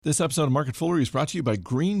This episode of Market Foolery is brought to you by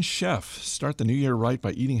Green Chef. Start the new year right by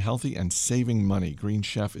eating healthy and saving money. Green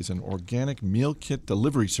Chef is an organic meal kit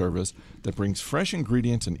delivery service that brings fresh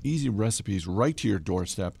ingredients and easy recipes right to your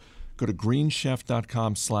doorstep. Go to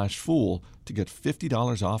greenchef.com/fool to get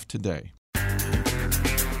 $50 off today.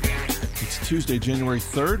 It's Tuesday, January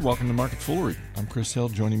 3rd. Welcome to Market Foolery. I'm Chris Hill.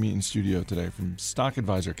 Joining me in studio today from Stock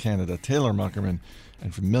Advisor Canada, Taylor Muckerman,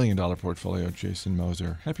 and from Million Dollar Portfolio, Jason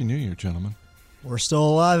Moser. Happy New Year, gentlemen. We're still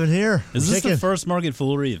alive in here. Is this the first Market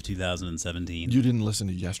Foolery of 2017? You didn't listen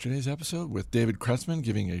to yesterday's episode with David Kretzmann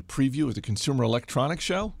giving a preview of the Consumer Electronics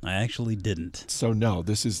Show? I actually didn't. So no,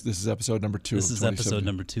 this is episode number 2. This is episode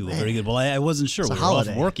number 2. Well, very good. Well, I wasn't sure. We were off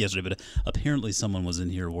work yesterday, but apparently someone was in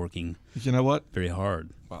here working. You know what? Very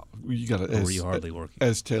hard. Well, you got to. Or were you hardly working?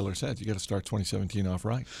 As Taylor said, you got to start 2017 off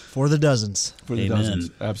right. For the dozens. For the dozens,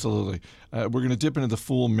 absolutely. We're going to dip into the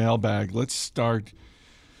Fool mailbag. Let's start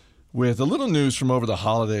with a little news from over the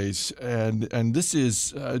holidays, and this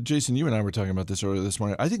is, Jason, you and I were talking about this earlier this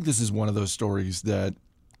morning. I think this is one of those stories that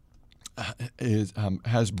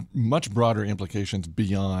has much broader implications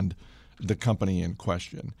beyond the company in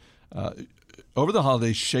question. Over the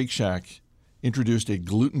holidays, Shake Shack introduced a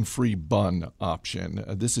gluten-free bun option.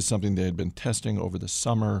 This is something they had been testing over the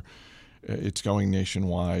summer. It's going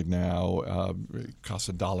nationwide now. It costs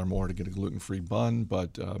 $1 more to get a gluten-free bun,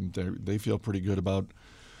 but they feel pretty good about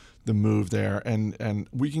the move there, and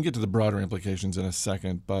we can get to the broader implications in a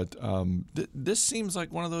second, but this seems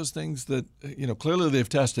like one of those things that, clearly they've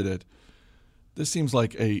tested it. This seems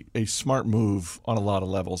like a smart move on a lot of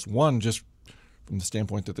levels. One, just from the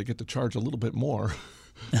standpoint that they get to charge a little bit more,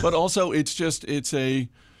 but also it's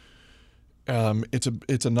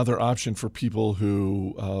another option for people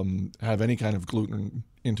who have any kind of gluten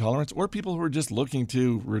intolerance or people who are just looking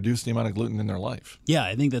to reduce the amount of gluten in their life. Yeah,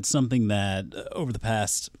 I think that's something that over the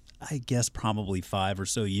past, I guess, probably 5 or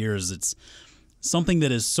so years, it's something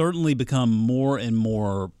that has certainly become more and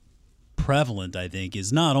more prevalent, I think,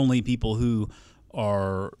 is not only people who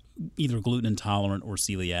are either gluten intolerant or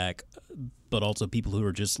celiac, but also people who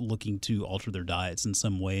are just looking to alter their diets in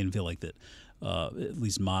some way and feel like that at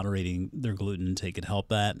least moderating their gluten intake could help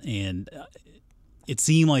that. And it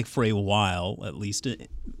seemed like for a while, at least,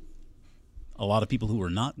 a lot of people who were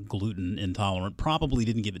not gluten intolerant probably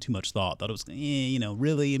didn't give it too much thought. Thought it was,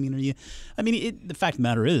 really? I mean, the fact of the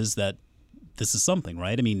matter is that this is something,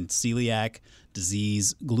 right? I mean, celiac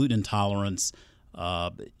disease, gluten intolerance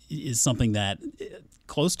is something that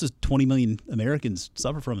close to 20 million Americans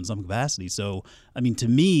suffer from in some capacity. So, I mean, to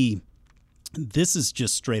me, this is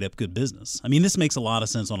just straight up good business. I mean, this makes a lot of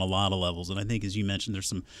sense on a lot of levels. And I think, as you mentioned, there's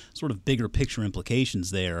some sort of bigger picture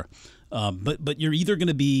implications there. But you're either going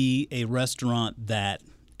to be a restaurant that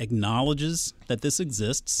acknowledges that this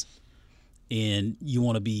exists and you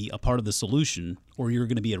want to be a part of the solution, or you're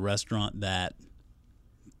going to be a restaurant that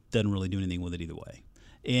doesn't really do anything with it either way.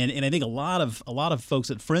 And I think a lot of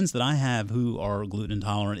folks, friends that I have who are gluten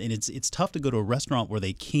intolerant, and it's tough to go to a restaurant where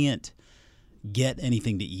they can't get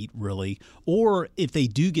anything to eat, really, or if they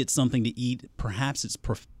do get something to eat, perhaps it's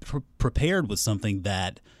prepared with something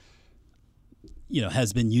that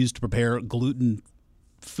has been used to prepare gluten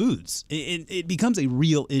foods. It becomes a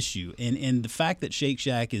real issue, and the fact that Shake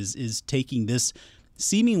Shack is taking this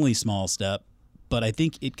seemingly small step, but I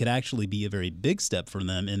think it could actually be a very big step for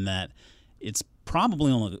them in that it's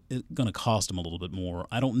probably only going to cost them a little bit more.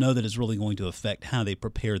 I don't know that it's really going to affect how they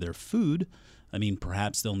prepare their food. I mean,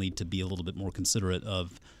 perhaps they'll need to be a little bit more considerate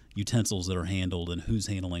of utensils that are handled and who's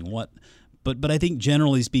handling what. But I think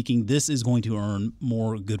generally speaking, this is going to earn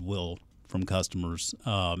more goodwill from customers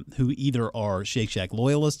who either are Shake Shack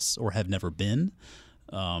loyalists or have never been.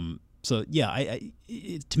 So, yeah,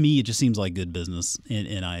 to me, it just seems like good business,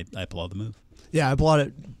 and I applaud the move. Yeah, I applaud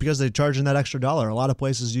it because they're charging that extra $1. A lot of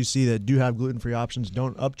places you see that do have gluten-free options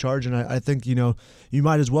don't upcharge, and I think you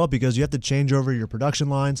might as well, because you have to change over your production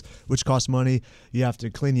lines, which costs money. You have to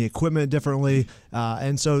clean the equipment differently,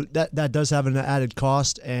 and so that does have an added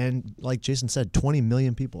cost. And like Jason said, 20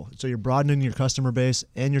 million people. So you're broadening your customer base,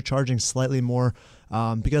 and you're charging slightly more.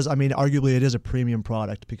 Because, arguably it is a premium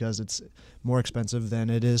product because it's more expensive than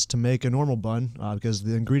it is to make a normal bun because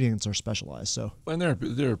the ingredients are specialized. So, and there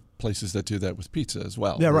are places that do that with pizza as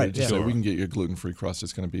well. Yeah, right. So we can get you a gluten-free crust.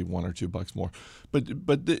 It's going to be $1 or $2 more.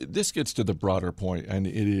 But this gets to the broader point, and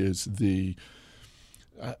it is the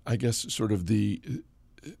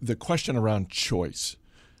question around choice.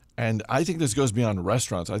 And I think this goes beyond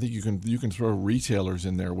restaurants. I think you can throw retailers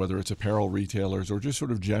in there, whether it's apparel retailers or just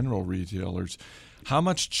sort of general retailers. How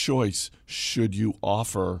much choice should you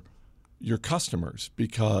offer your customers?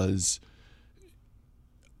 Because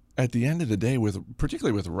at the end of the day,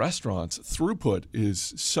 particularly with restaurants, throughput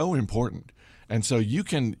is so important. And so you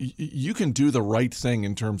can do the right thing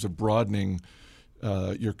in terms of broadening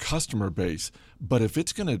your customer base. But if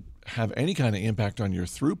it's going to have any kind of impact on your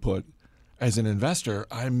throughput, as an investor,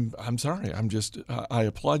 I'm sorry. I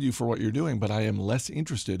applaud you for what you're doing, but I am less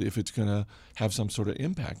interested if it's going to have some sort of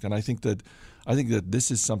impact. And I think that this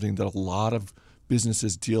is something that a lot of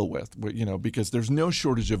businesses deal with, because there's no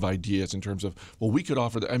shortage of ideas in terms of, well, we could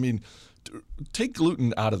offer that. I mean, take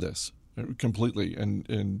gluten out of this completely.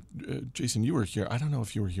 And Jason, you were here. I don't know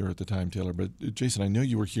if you were here at the time, Taylor, but Jason, I know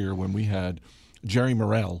you were here when we had Jerry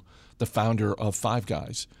Morrell, the founder of Five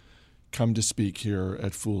Guys, come to speak here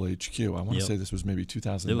at Fool HQ. I want to say this was maybe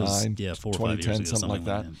 2009, 4 or 5 2010, years ago, something like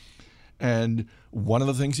that. Yeah. And one of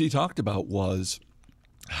the things he talked about was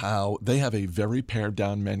how they have a very pared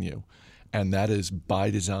down menu, and that is by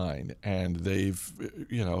design. And they've,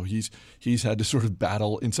 he's had to sort of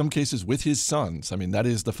battle in some cases with his sons. I mean, that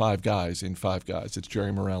is the Five Guys in Five Guys. It's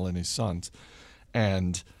Jerry Morrell and his sons.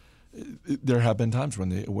 And there have been times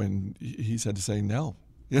when he's had to say no.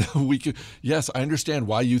 We could. Yes, I understand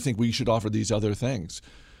why you think we should offer these other things,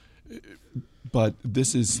 but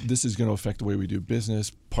this is going to affect the way we do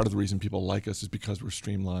business. Part of the reason people like us is because we're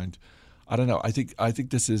streamlined. I don't know. I think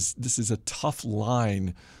this is a tough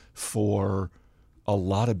line for a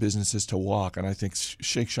lot of businesses to walk, and I think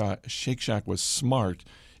Shake Shack was smart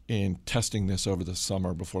in testing this over the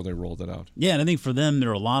summer before they rolled it out. Yeah, and I think for them, there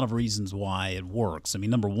are a lot of reasons why it works. I mean,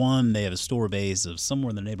 number one, they have a store base of somewhere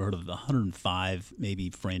in the neighborhood of 105 maybe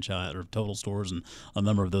franchise or total stores, and a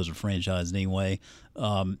number of those are franchised anyway.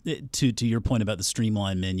 To your point about the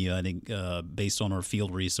streamlined menu, I think based on our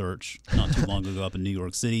field research not too long ago up in New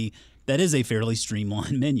York City, that is a fairly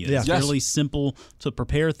streamlined menu. It's fairly simple to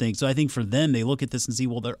prepare things. So I think for them, they look at this and see,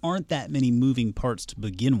 well, there aren't that many moving parts to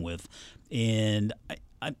begin with. And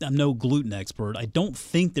I'm no gluten expert. I don't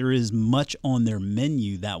think there is much on their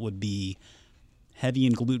menu that would be heavy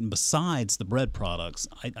in gluten besides the bread products,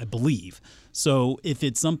 I believe. So if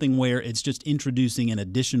it's something where it's just introducing an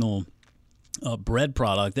additional bread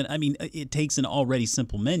product, then, I mean, it takes an already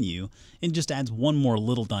simple menu and just adds one more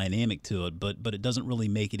little dynamic to it, but it doesn't really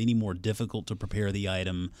make it any more difficult to prepare the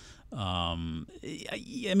item. I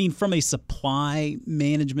mean, from a supply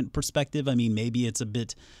management perspective, I mean, maybe it's a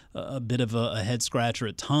bit of a head scratcher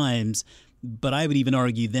at times, but I would even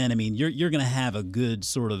argue then, I mean, you're going to have a good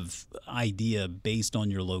sort of idea based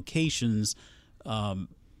on your locations,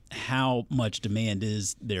 how much demand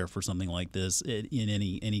is there for something like this in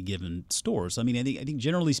any given store. So, I mean, I think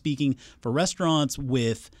generally speaking, for restaurants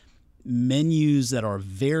with menus that are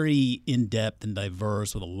very in-depth and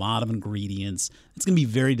diverse with a lot of ingredients, it's going to be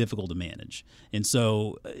very difficult to manage. And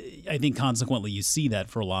so I think consequently you see that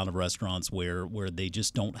for a lot of restaurants where they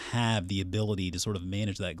just don't have the ability to sort of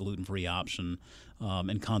manage that gluten-free option,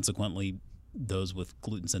 and consequently those with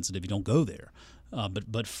gluten sensitivity don't go there.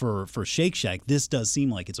 But for Shake Shack, this does seem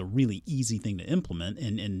like it's a really easy thing to implement.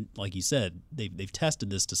 And like you said, they've tested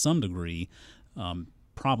this to some degree,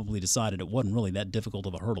 probably decided it wasn't really that difficult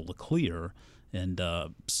of a hurdle to clear. And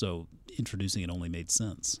so introducing it only made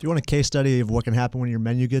sense. Do you want a case study of what can happen when your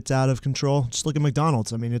menu gets out of control? Just look at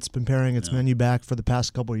McDonald's. I mean, it's been paring its menu back for the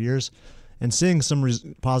past couple of years and seeing some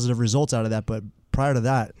positive results out of that. But prior to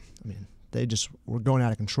that, I mean, they just were going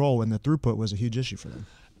out of control, and the throughput was a huge issue for them.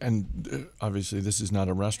 And obviously this is not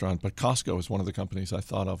a restaurant, but Costco is one of the companies I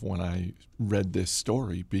thought of when I read this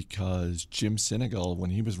story, because Jim Sinegal, when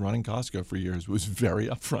he was running Costco for years, was very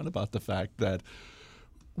upfront about the fact that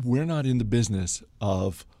we're not in the business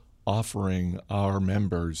of offering our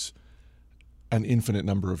members an infinite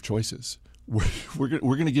number of choices. We're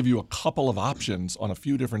going to give you a couple of options on a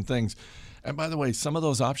few different things. And by the way, some of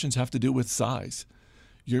those options have to do with size.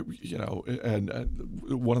 And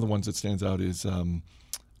one of the ones that stands out is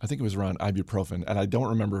I think it was around ibuprofen, and I don't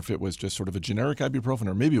remember if it was just sort of a generic ibuprofen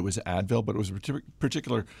or maybe it was Advil, but it was a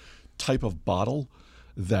particular type of bottle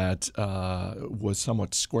that was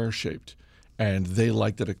somewhat square-shaped. And they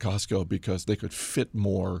liked it at Costco because they could fit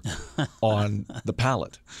more on the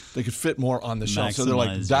pallet. They could fit more on the shelf. So they're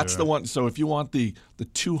like, that's the one. So if you want the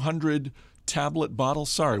 200 tablet bottle,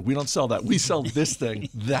 sorry, we don't sell that. We sell this thing.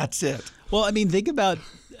 That's it. Well, I mean, think about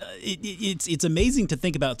it's amazing to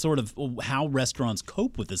think about sort of how restaurants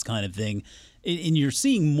cope with this kind of thing. And you're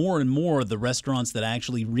seeing more and more of the restaurants that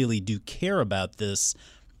actually really do care about this.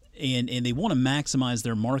 And they want to maximize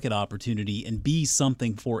their market opportunity and be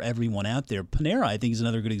something for everyone out there. Panera, I think, is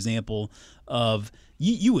another good example of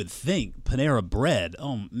you would think Panera Bread.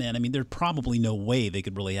 Oh, man, I mean, there's probably no way they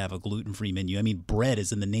could really have a gluten-free menu. I mean, bread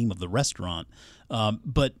is in the name of the restaurant.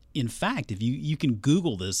 But in fact, if you can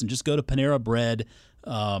Google this and just go to Panera Bread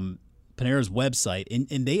Panera's website,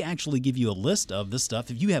 and they actually give you a list of the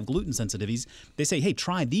stuff. If you have gluten sensitivities, they say, hey,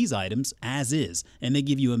 try these items as is. And they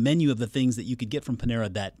give you a menu of the things that you could get from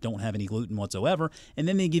Panera that don't have any gluten whatsoever. And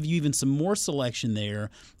then they give you even some more selection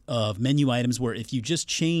there of menu items where if you just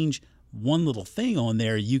change one little thing on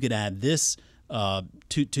there, you could add this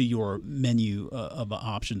to your menu of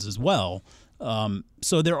options as well.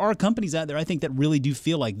 So there are companies out there, I think, that really do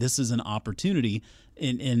feel like this is an opportunity,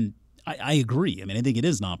 and I agree. I mean, I think it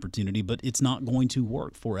is an opportunity, but it's not going to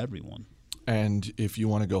work for everyone. And if you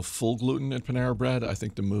want to go full gluten at Panera Bread, I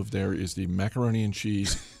think the move there is the macaroni and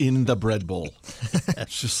cheese in the bread bowl.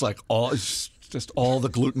 It's just like it's just all the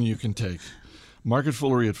gluten you can take.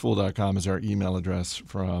 Marketfoolery@fool.com is our email address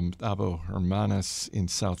from Thabo Hermanus in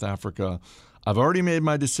South Africa. I've already made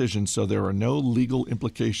my decision, so there are no legal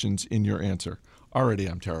implications in your answer. Already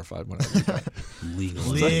I'm terrified when I read that.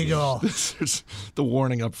 Legal. There's the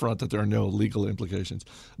warning up front that there are no legal implications.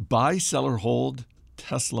 Buy, sell, or hold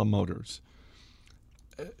Tesla Motors.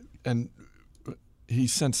 And he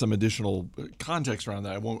sent some additional context around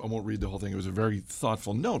that. I won't read the whole thing. It was a very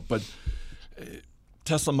thoughtful note. But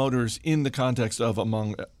Tesla Motors in the context of,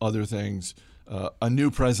 among other things, a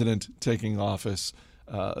new president taking office,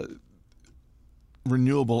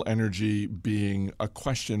 renewable energy being a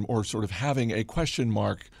question, or sort of having a question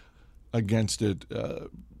mark against it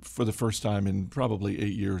for the first time in probably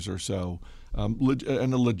 8 years or so,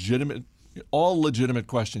 and all legitimate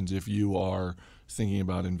questions if you are thinking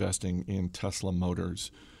about investing in Tesla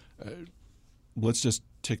Motors. Let's just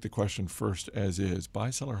take the question first as is.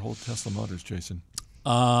 Buy, sell, or hold Tesla Motors, Jason?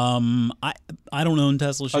 I don't own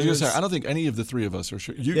Tesla shares. I was going to say, I don't think any of the three of us are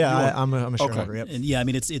sure. I'm a shareholder. Okay. Yep. And I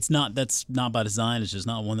mean, that's not by design. It's just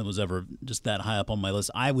not one that was ever just that high up on my list.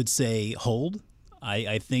 I would say hold.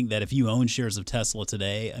 I think that if you own shares of Tesla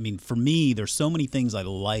today, I mean, for me, there's so many things I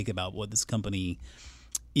like about what this company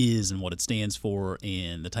is and what it stands for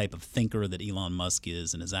and the type of thinker that Elon Musk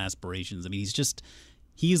is and his aspirations. I mean,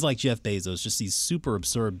 he's like Jeff Bezos, just these super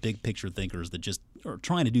absurd big picture thinkers that just are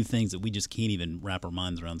trying to do things that we just can't even wrap our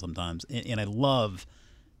minds around sometimes. And I love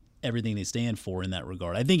everything they stand for in that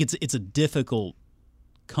regard. I think it's a difficult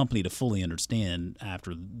company to fully understand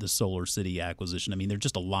after the Solar City acquisition. I mean, there's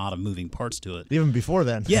just a lot of moving parts to it. Even before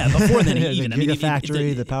then. Yeah, before then even. The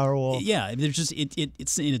Gigafactory, the Powerwall. Yeah, there's just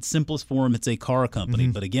it's in its simplest form, it's a car company.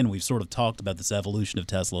 Mm-hmm. But again, we've sort of talked about this evolution of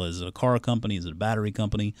Tesla. Is it a car company? Is it a battery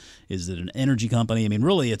company? Is it an energy company? I mean,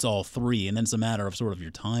 really, it's all three, and then it's a matter of sort of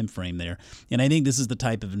your time frame there. And I think this is the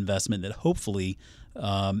type of investment that hopefully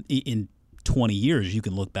in 20 years, you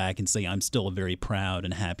can look back and say, I'm still a very proud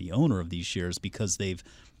and happy owner of these shares because they've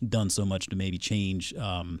done so much to maybe change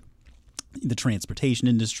the transportation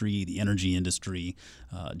industry, the energy industry,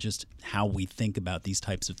 just how we think about these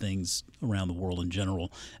types of things around the world in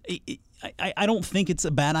general. I don't think it's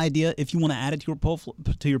a bad idea if you want to add it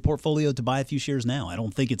to your portfolio to buy a few shares now. I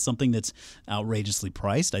don't think it's something that's outrageously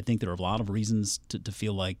priced. I think there are a lot of reasons to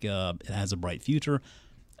feel like it has a bright future.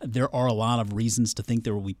 There are a lot of reasons to think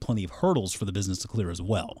there will be plenty of hurdles for the business to clear as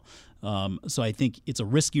well. So I think it's a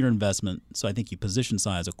riskier investment, so I think you position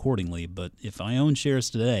size accordingly. But if I own shares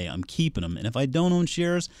today, I'm keeping them. And if I don't own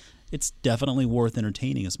shares, it's definitely worth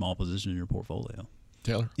entertaining a small position in your portfolio.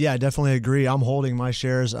 Taylor? Yeah, I definitely agree. I'm holding my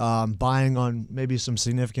shares, buying on maybe some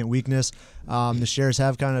significant weakness. The shares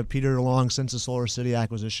have kind of petered along since the Solar City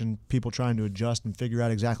acquisition, people trying to adjust and figure out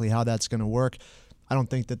exactly how that's going to work. I don't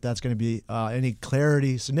think that that's going to be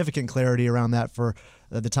any significant clarity around that for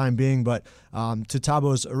the time being. But to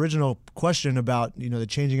Tabo's original question about the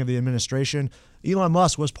changing of the administration, Elon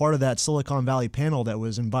Musk was part of that Silicon Valley panel that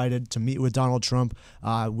was invited to meet with Donald Trump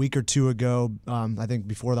a week or two ago, I think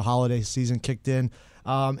before the holiday season kicked in.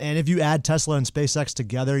 And if you add Tesla and SpaceX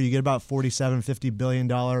together, you get about $50 billion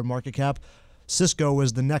market cap. Cisco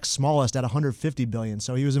was the next smallest at $150 billion.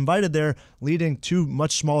 So he was invited there, leading two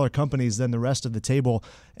much smaller companies than the rest of the table.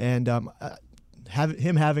 And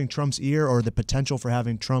him having Trump's ear, or the potential for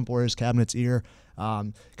having Trump or his cabinet's ear,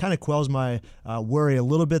 kind of quells my worry a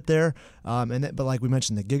little bit there. But like we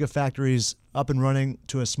mentioned, the Gigafactory's up and running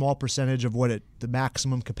to a small percentage of the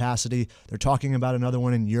maximum capacity. They're talking about another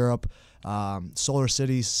one in Europe. Solar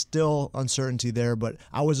City, still uncertainty there, but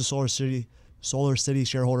I was a Solar City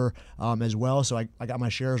shareholder as well, so I got my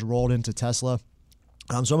shares rolled into Tesla.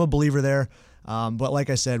 So I'm a believer there. But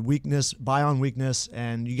like I said, buy on weakness,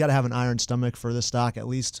 and you got to have an iron stomach for this stock at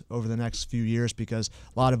least over the next few years because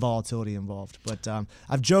a lot of volatility involved. But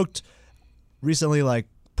I've joked recently, like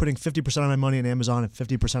putting 50% of my money in Amazon and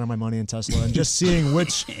 50% of my money in Tesla, and just seeing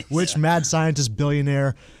which mad scientist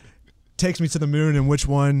billionaire takes me to the moon and which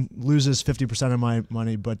one loses 50% of my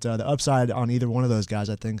money. But the upside on either one of those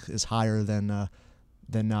guys, I think, is higher than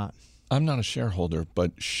than not. I'm not a shareholder,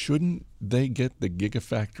 but shouldn't they get the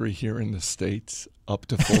Gigafactory here in the States up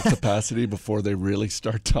to full capacity before they really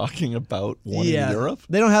start talking about one in Europe?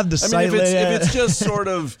 They don't have the site. I mean, if it's just sort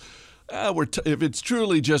of, if it's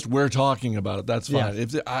truly just we're talking about it, that's fine.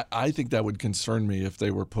 Yeah. I think that would concern me if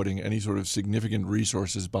they were putting any sort of significant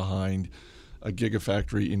resources behind a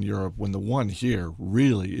Gigafactory in Europe when the one here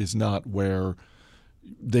really is not where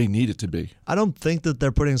they need it to be. I don't think that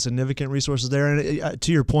they're putting significant resources there. And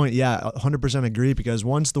to your point, 100% agree, because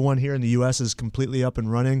once the one here in the U.S. is completely up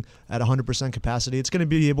and running at 100% capacity, it's going to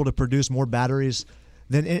be able to produce more batteries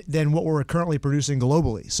than what we're currently producing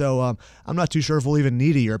globally. So I'm not too sure if we'll even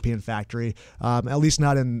need a European factory, at least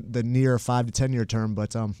not in the near 5 to 10 year term.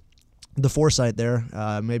 But the foresight there,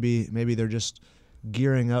 maybe they're just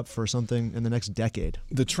gearing up for something in the next decade.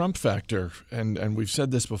 The Trump factor, and we've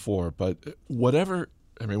said this before, but whatever,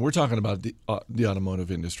 I mean, we're talking about the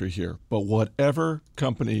automotive industry here, but whatever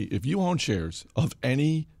company, if you own shares of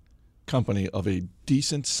any company of a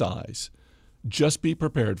decent size, just be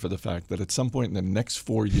prepared for the fact that at some point in the next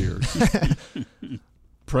 4 years,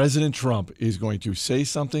 President Trump is going to say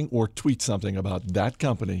something or tweet something about that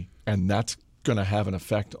company, and that's going to have an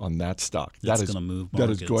effect on that stock. That's going to move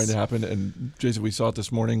markets. That is going to happen. And Jason, we saw it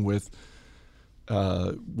this morning with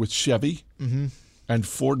Chevy and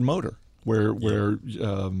Ford Motor, where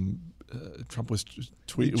Trump was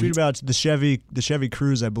tweeting about the Chevy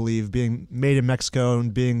Cruze, I believe, being made in Mexico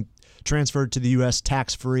and being transferred to the U.S.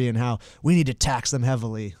 tax-free, and how we need to tax them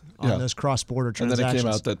heavily on those cross-border transactions. And then it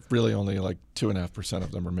came out that really only like 2.5%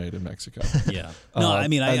 of them are made in Mexico. Yeah. No, I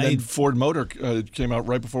mean, and then Ford Motor came out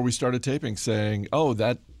right before we started taping saying, oh,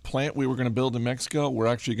 that plant we were going to build in Mexico, we're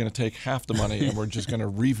actually going to take half the money and we're just going to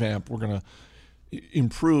revamp. We're going to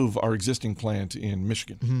improve our existing plant in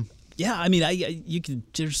Michigan. Mm-hmm. Yeah, I mean,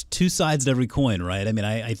 there's two sides to every coin, right? I mean,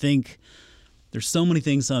 I think there's so many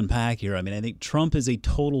things to unpack here. I mean, I think Trump is a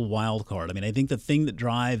total wild card. I mean, I think the thing that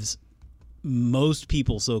drives most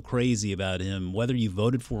people so crazy about him, whether you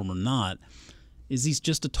voted for him or not, is he's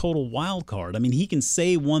just a total wild card. I mean, he can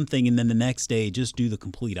say one thing and then the next day just do the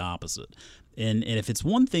complete opposite. And if it's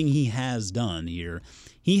one thing he has done here,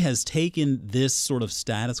 he has taken this sort of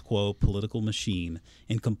status quo political machine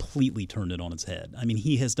and completely turned it on its head. I mean,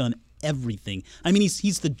 he has done everything. I mean,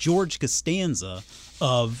 he's the George Costanza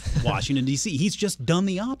of Washington, D.C. He's just done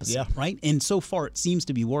the opposite, right? And so far it seems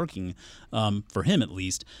to be working, for him at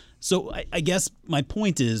least. So I guess my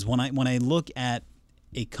point is, when I look at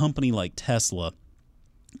a company like Tesla,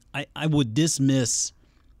 I would dismiss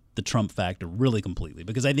the Trump factor really completely,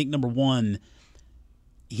 because I think, number one,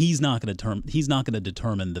 he's not going to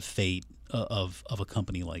determine the fate of a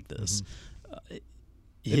company like this. Mm-hmm.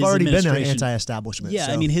 They've already been an anti-establishment. Yeah,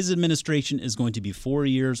 so. I mean, his administration is going to be 4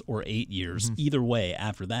 years or 8 years. Mm-hmm. Either way,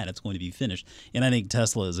 after that, it's going to be finished. And I think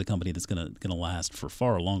Tesla is a company that's going to last for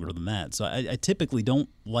far longer than that. So I typically don't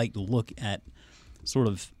like to look at sort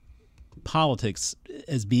of politics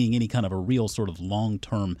as being any kind of a real sort of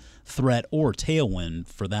long-term threat or tailwind,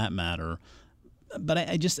 for that matter. But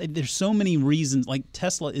I just there's so many reasons. Like,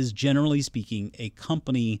 Tesla is, generally speaking, a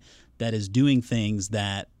company that is doing things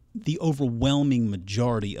that the overwhelming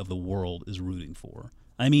majority of the world is rooting for.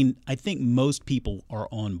 I mean, I think most people are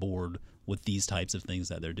on board with these types of things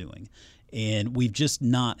that they're doing. And we've just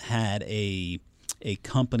not had a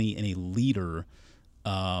company and a leader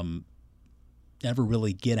ever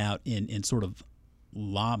really get out and sort of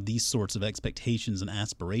lob these sorts of expectations and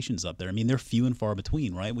aspirations up there. I mean, they're few and far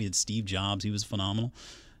between, right? We had Steve Jobs. He was phenomenal.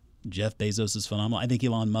 Jeff Bezos is phenomenal. I think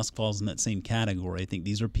Elon Musk falls in that same category. I think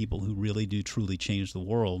these are people who really do truly change the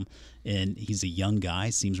world, and he's a young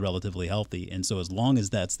guy, seems relatively healthy. And so as long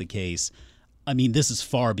as that's the case, I mean, this is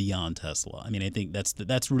far beyond Tesla. I mean, I think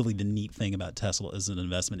that's really the neat thing about Tesla as an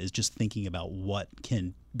investment, is just thinking about what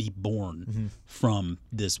can be born from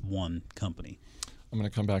this one company. I'm going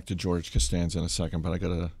to come back to George Costanza in a second, but I got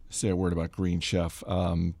to say a word about Green Chef.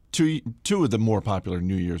 Two of the more popular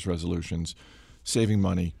New Year's resolutions: saving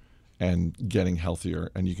money and getting healthier.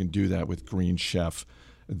 And you can do that with Green Chef.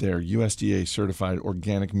 Their USDA certified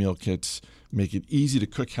organic meal kits make it easy to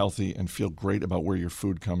cook healthy and feel great about where your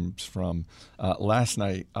food comes from. Last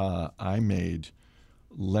night, I made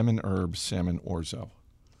lemon herb salmon orzo.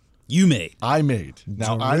 You made? I made.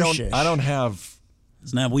 Now, delicious. I don't have.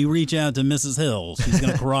 So now we reach out to Mrs. Hill. She's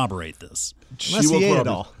going to corroborate this. Unless he ate it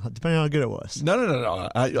all, depending on how good it was. No.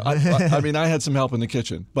 I mean, I had some help in the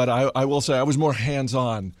kitchen, but I will say I was more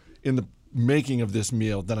hands-on in the making of this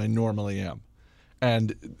meal than I normally am.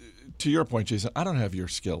 And to your point, Jason, I don't have your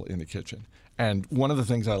skill in the kitchen. And one of the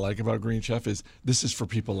things I like about Green Chef is this is for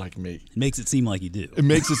people like me. It makes it seem like you do. It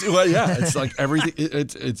makes it well, yeah. It's like everything.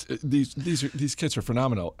 These kits are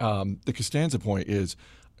phenomenal. The Costanza point is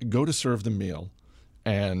go to serve the meal,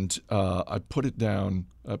 and I put it down.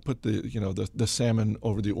 I put the salmon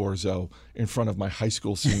over the orzo in front of my high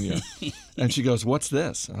school senior, and she goes, "What's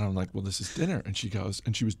this?" And I'm like, "Well, this is dinner." And she goes,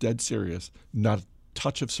 and she was dead serious, not a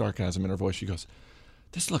touch of sarcasm in her voice. She goes,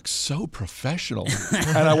 "This looks so professional,"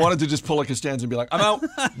 and I wanted to just pull a Costanza and be like, "I'm out."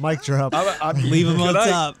 Mic drop. Leave them on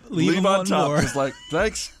top. Leave them on top. It's like,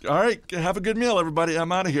 thanks. All right, have a good meal, everybody.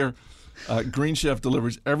 I'm out of here. Green Chef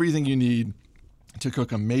delivers everything you need to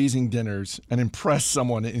cook amazing dinners and impress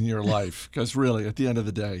someone in your life. Because really, at the end of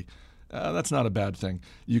the day, that's not a bad thing.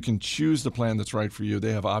 You can choose the plan that's right for you.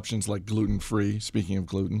 They have options like gluten-free, speaking of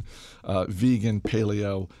gluten, vegan,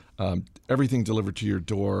 paleo, everything delivered to your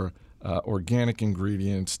door. Organic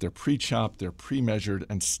ingredients. They're pre-chopped, they're pre-measured,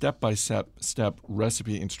 and step-by-step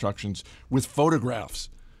recipe instructions with photographs.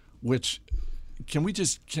 Which can we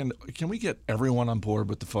get everyone on board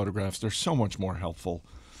with the photographs? They're so much more helpful.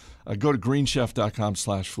 Go to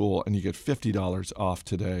greenchef.com/fool and you get $50 off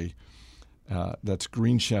today. That's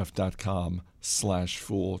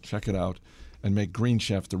greenchef.com/fool. Check it out and make Green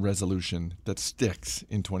Chef the resolution that sticks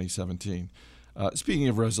in 2017. Speaking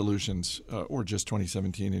of resolutions, or just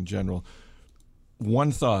 2017 in general,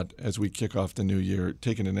 one thought as we kick off the new year,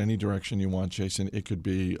 take it in any direction you want, Jason. It could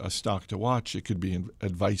be a stock to watch. It could be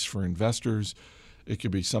advice for investors. It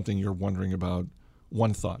could be something you're wondering about.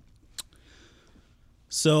 One thought.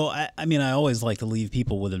 So, I mean, I always like to leave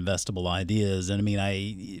people with investable ideas. And I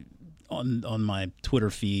mean, on my Twitter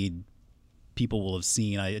feed, people will have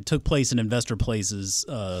seen, it took place in Investor Place's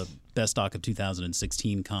Best Stock of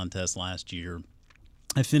 2016 contest last year.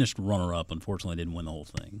 I finished runner-up. Unfortunately, I didn't win the whole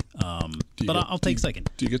thing. But I'll take second.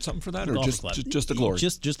 Do you get something for that, or just the glory?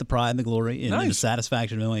 Just the pride and the glory, and nice. the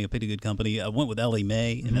satisfaction of knowing I picked a good company. I went with Ellie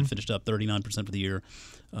Mae, and then finished up 39% for the year.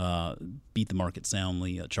 Beat the market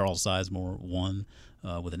soundly. Charles Sizemore won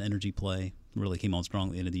with an energy play. Really came on strong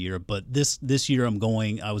at the end of the year. But this year,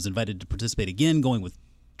 I was invited to participate again, going with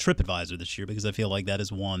TripAdvisor this year, because I feel like that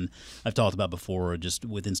is one I've talked about before, just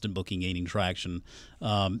with instant booking gaining traction.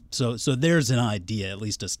 So there's an idea, at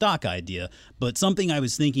least a stock idea, but something I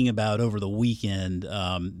was thinking about over the weekend,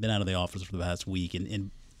 been out of the office for the past week, and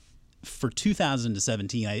for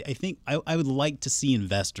 2017, I think I would like to see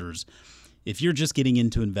investors, if you're just getting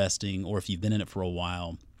into investing or if you've been in it for a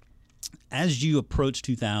while, as you approach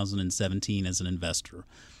 2017 as an investor,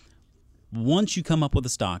 once you come up with a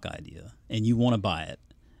stock idea and you want to buy it,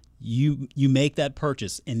 you make that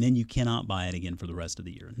purchase, and then you cannot buy it again for the rest of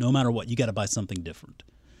the year. No matter what, you got to buy something different.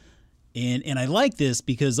 And I like this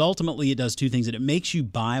because ultimately it does two things. That it makes you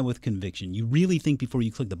buy with conviction. You really think before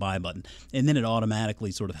you click the buy button, and then it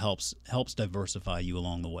automatically sort of helps diversify you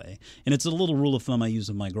along the way. And it's a little rule of thumb I use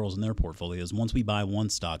with my girls in their portfolios. Once we buy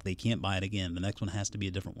one stock, they can't buy it again. The next one has to be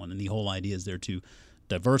a different one. And the whole idea is there to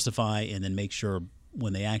diversify and then make sure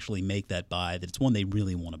when they actually make that buy that it's one they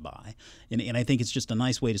really want to buy. And I think it's just a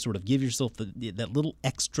nice way to sort of give yourself that little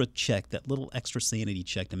extra check, that little extra sanity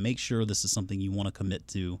check to make sure this is something you want to commit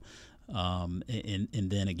to. And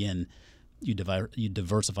then again, you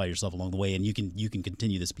diversify yourself along the way, and you can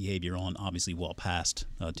continue this behavior on obviously well past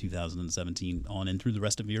 2017 on and through the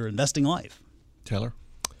rest of your investing life. Taylor?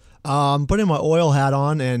 Putting my oil hat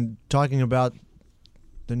on and talking about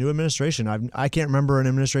the new administration. I can't remember an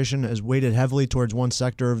administration as weighted heavily towards one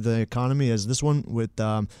sector of the economy as this one with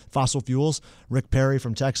fossil fuels. Rick Perry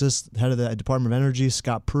from Texas, head of the Department of Energy.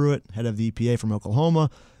 Scott Pruitt, head of the EPA from Oklahoma.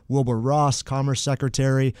 Wilbur Ross, Commerce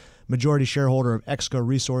Secretary, majority shareholder of Exco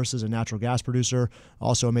Resources, a natural gas producer,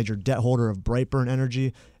 also a major debt holder of Brightburn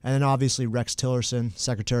Energy. And then obviously Rex Tillerson,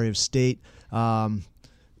 Secretary of State,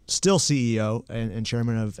 still CEO and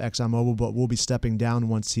chairman of ExxonMobil, but will be stepping down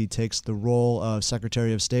once he takes the role of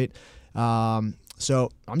Secretary of State. So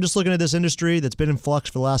I'm just looking at this industry that's been in flux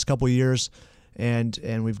for the last couple of years, and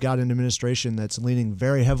we've got an administration that's leaning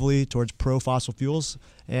very heavily towards pro-fossil fuels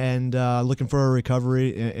and looking for a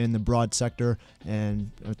recovery in the broad sector.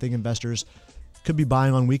 And I think investors could be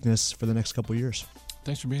buying on weakness for the next couple of years.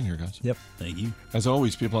 Thanks for being here, guys. Yep. Thank you. As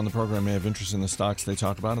always, people on the program may have interest in the stocks they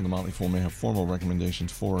talk about, and the Motley Fool may have formal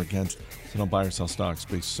recommendations for or against. So don't buy or sell stocks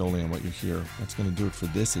based solely on what you hear. That's going to do it for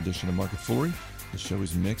this edition of Market Foolery. The show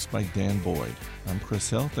is mixed by Dan Boyd. I'm Chris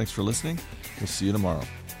Hill. Thanks for listening. We'll see you tomorrow.